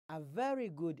A very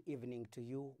good evening to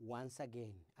you once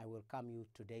again. I welcome you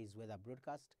to today's weather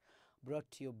broadcast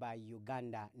brought to you by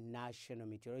Uganda National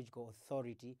Meteorological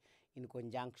Authority in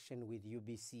conjunction with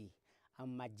UBC.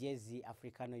 I'm Magyezi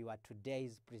Africanco, your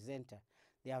today's presenter.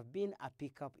 There have been a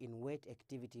pickup in wet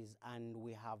activities and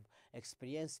we have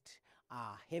experienced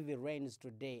heavy rains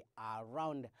today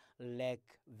around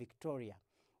Lake Victoria.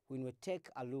 When we take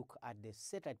a look at the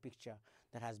satellite picture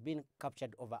that has been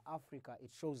captured over Africa,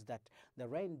 it shows that the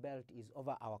rain belt is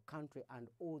over our country and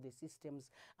all the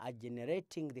systems are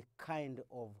generating the kind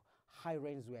of high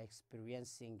rains we are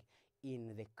experiencing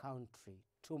in the country.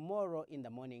 Tomorrow in the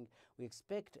morning, we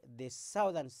expect the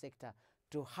southern sector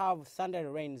to have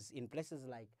thundery rains in places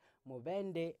like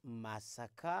Mubende,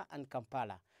 Masaka, and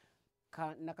Kampala.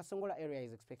 Nakasongola area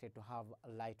is expected to have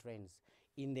light rains.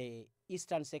 In the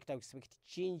eastern sector, we expect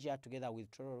Chinja together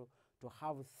with Tororo to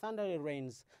have thundery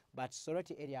rains, but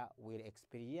Soroti area will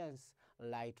experience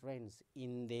light rains.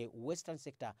 In the western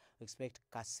sector, we expect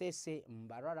Kasese,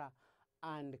 Mbarara,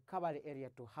 and Kabale area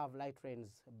to have light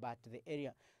rains, but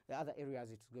the other areas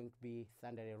it's going to be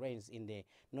thundery rains. In the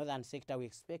northern sector, we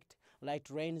expect light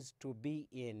rains to be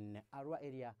in Arua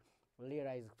area.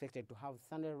 Lira is expected to have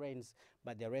thunder rains,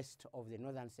 but the rest of the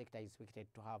northern sector is expected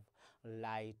to have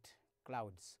light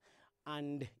clouds.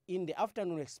 And in the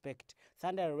afternoon, we expect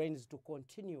thunder rains to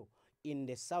continue in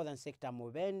the southern sector,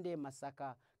 Mubende,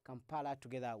 Masaka, Kampala,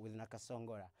 together with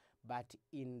Nakasongola. But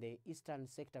in the eastern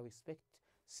sector, we expect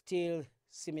still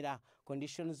similar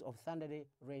conditions of thundery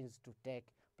rains to take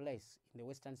place. In the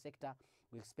western sector,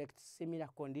 we expect similar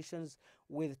conditions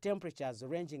with temperatures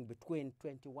ranging between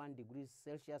 21 degrees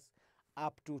Celsius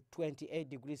up to 28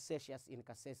 degrees Celsius in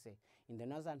Kasese. In the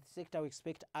northern sector, we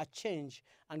expect a change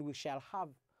and we shall have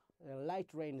light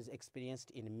rains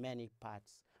experienced in many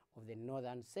parts of the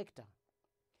northern sector.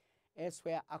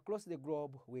 Elsewhere across the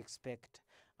globe, we expect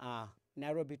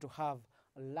Nairobi to have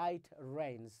light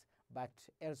rains, but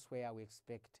elsewhere we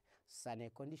expect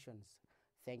sunny conditions.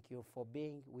 Thank you for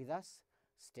being with us.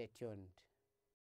 Stay tuned.